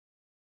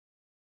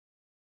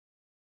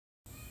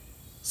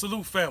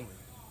Salute family,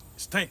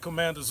 it's Tank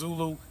Commander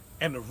Zulu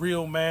and the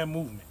Real Man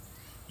Movement.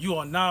 You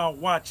are now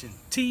watching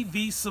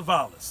TV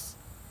Savalas.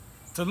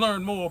 To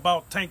learn more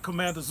about Tank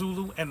Commander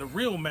Zulu and the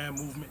Real Man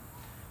Movement,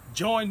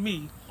 join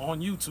me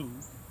on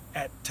YouTube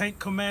at Tank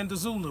Commander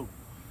Zulu.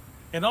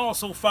 And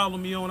also follow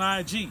me on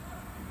IG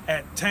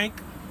at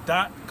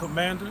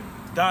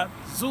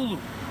tank.commander.zulu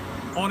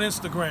on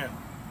Instagram.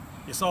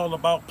 It's all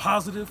about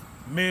positive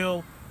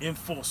male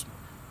enforcement.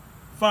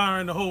 Fire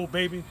in the hole,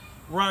 baby.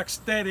 Rock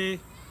steady.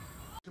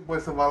 Your boy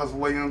Savalas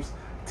Williams,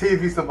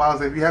 TV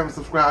Savalas. If you haven't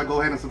subscribed, go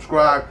ahead and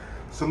subscribe.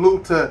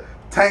 Salute to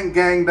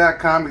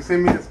tankgang.com. They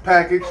sent me this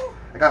package.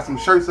 I got some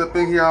shirts up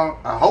in here.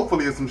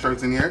 Hopefully there's some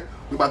shirts in here.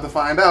 We're about to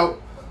find out.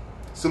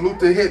 Salute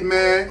to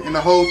Hitman and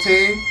the whole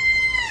team.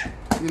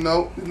 You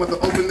know, we about to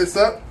open this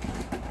up.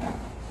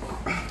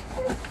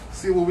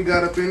 See what we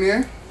got up in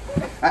here.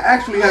 I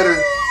actually had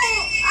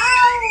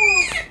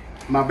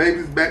my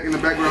baby's back in the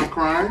background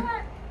crying,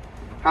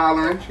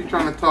 hollering. She's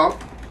trying to talk.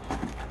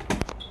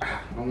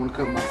 I don't want to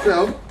cut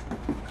myself.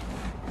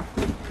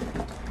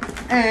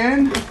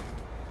 And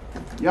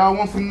y'all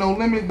want some No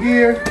Limit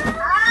gear?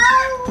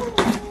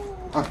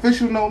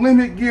 Official No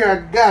Limit gear,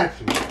 I got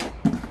you.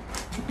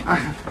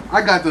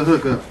 I got the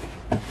hookup.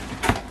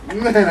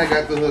 Man, I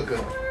got the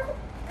hookup.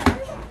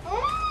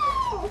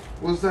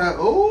 What's that?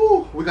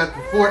 Oh, we got the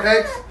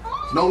 4X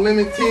No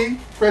Limit tee,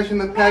 fresh in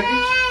the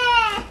package.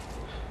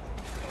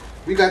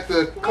 We got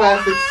the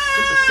classic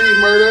C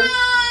Murder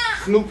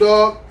Snoop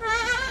Dogg.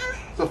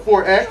 It's a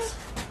 4X.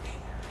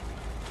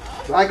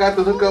 So I got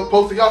the hookup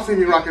poster. Y'all see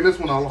me rocking this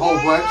one a whole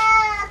bunch.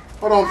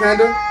 Hold on,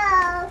 Panda.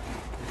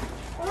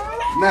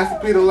 Master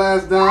P the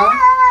Last Dime.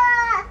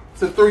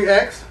 It's a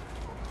 3X.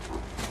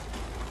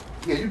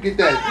 Yeah, you get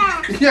that.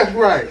 Yeah,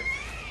 right.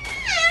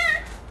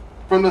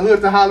 From the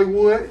hood to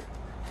Hollywood.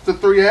 It's a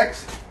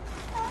 3X.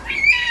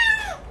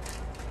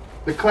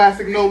 The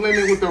classic No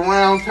Limit with the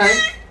round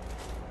tank.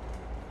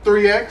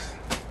 3X.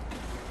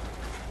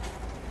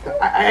 The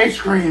Ice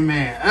Cream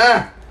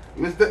Man.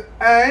 Mr.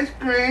 Ice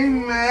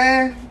Cream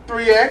Man.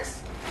 3X.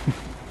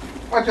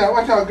 Watch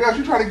out, girl.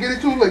 She trying to get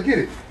it too. Look, get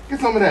it. Get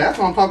some of that. That's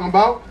what I'm talking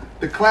about.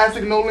 The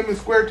classic No Limit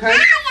square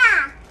tank.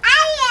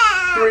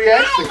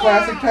 3X. The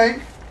classic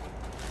tank.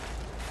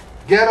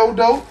 Ghetto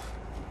Dope.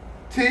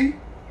 T.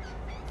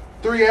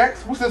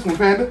 3X. What's this one,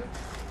 Panda?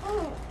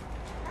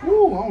 Ooh,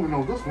 I don't even know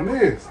what this one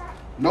is.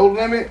 No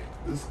Limit.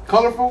 It's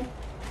colorful.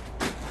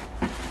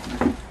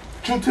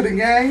 True to the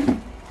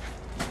game.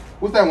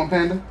 What's that one,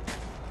 Panda?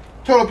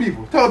 Tell the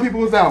people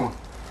what's that one.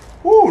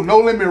 Ooh, No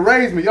Limit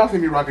Raise Me. Y'all see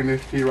me rocking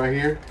this tee right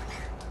here.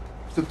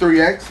 It's a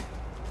 3X.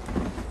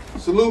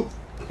 Salute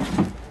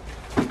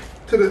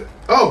to the,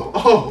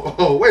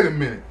 oh, wait a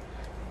minute.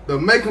 The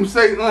Make 'em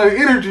Say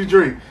energy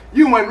drink.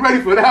 You weren't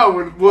ready for that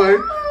one, boy.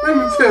 Let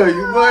me tell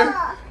you, boy.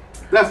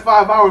 That's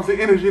 5 hours of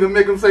energy to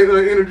Make 'em Say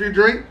energy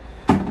drink.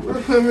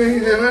 What's up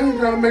in here, man?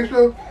 Trying to make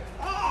sure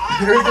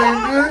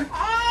everything's good.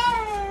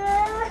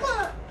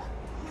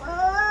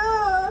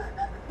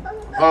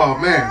 Oh,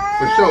 man,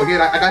 for sure.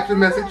 Yeah, I got your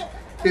message.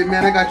 Hey,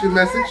 man, I got your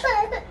message.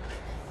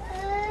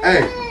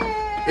 Hey,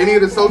 any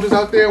of the soldiers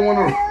out there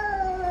want to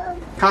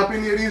copy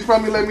any of these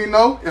from me, let me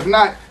know. If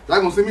not, y'all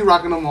going to see me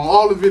rocking them on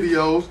all the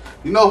videos.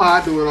 You know how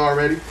I do it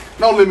already.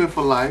 No limit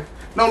for life.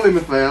 No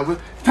limit forever.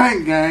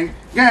 Tank gang.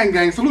 Gang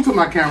gang. Salute to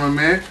my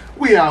cameraman.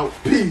 We out.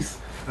 Peace.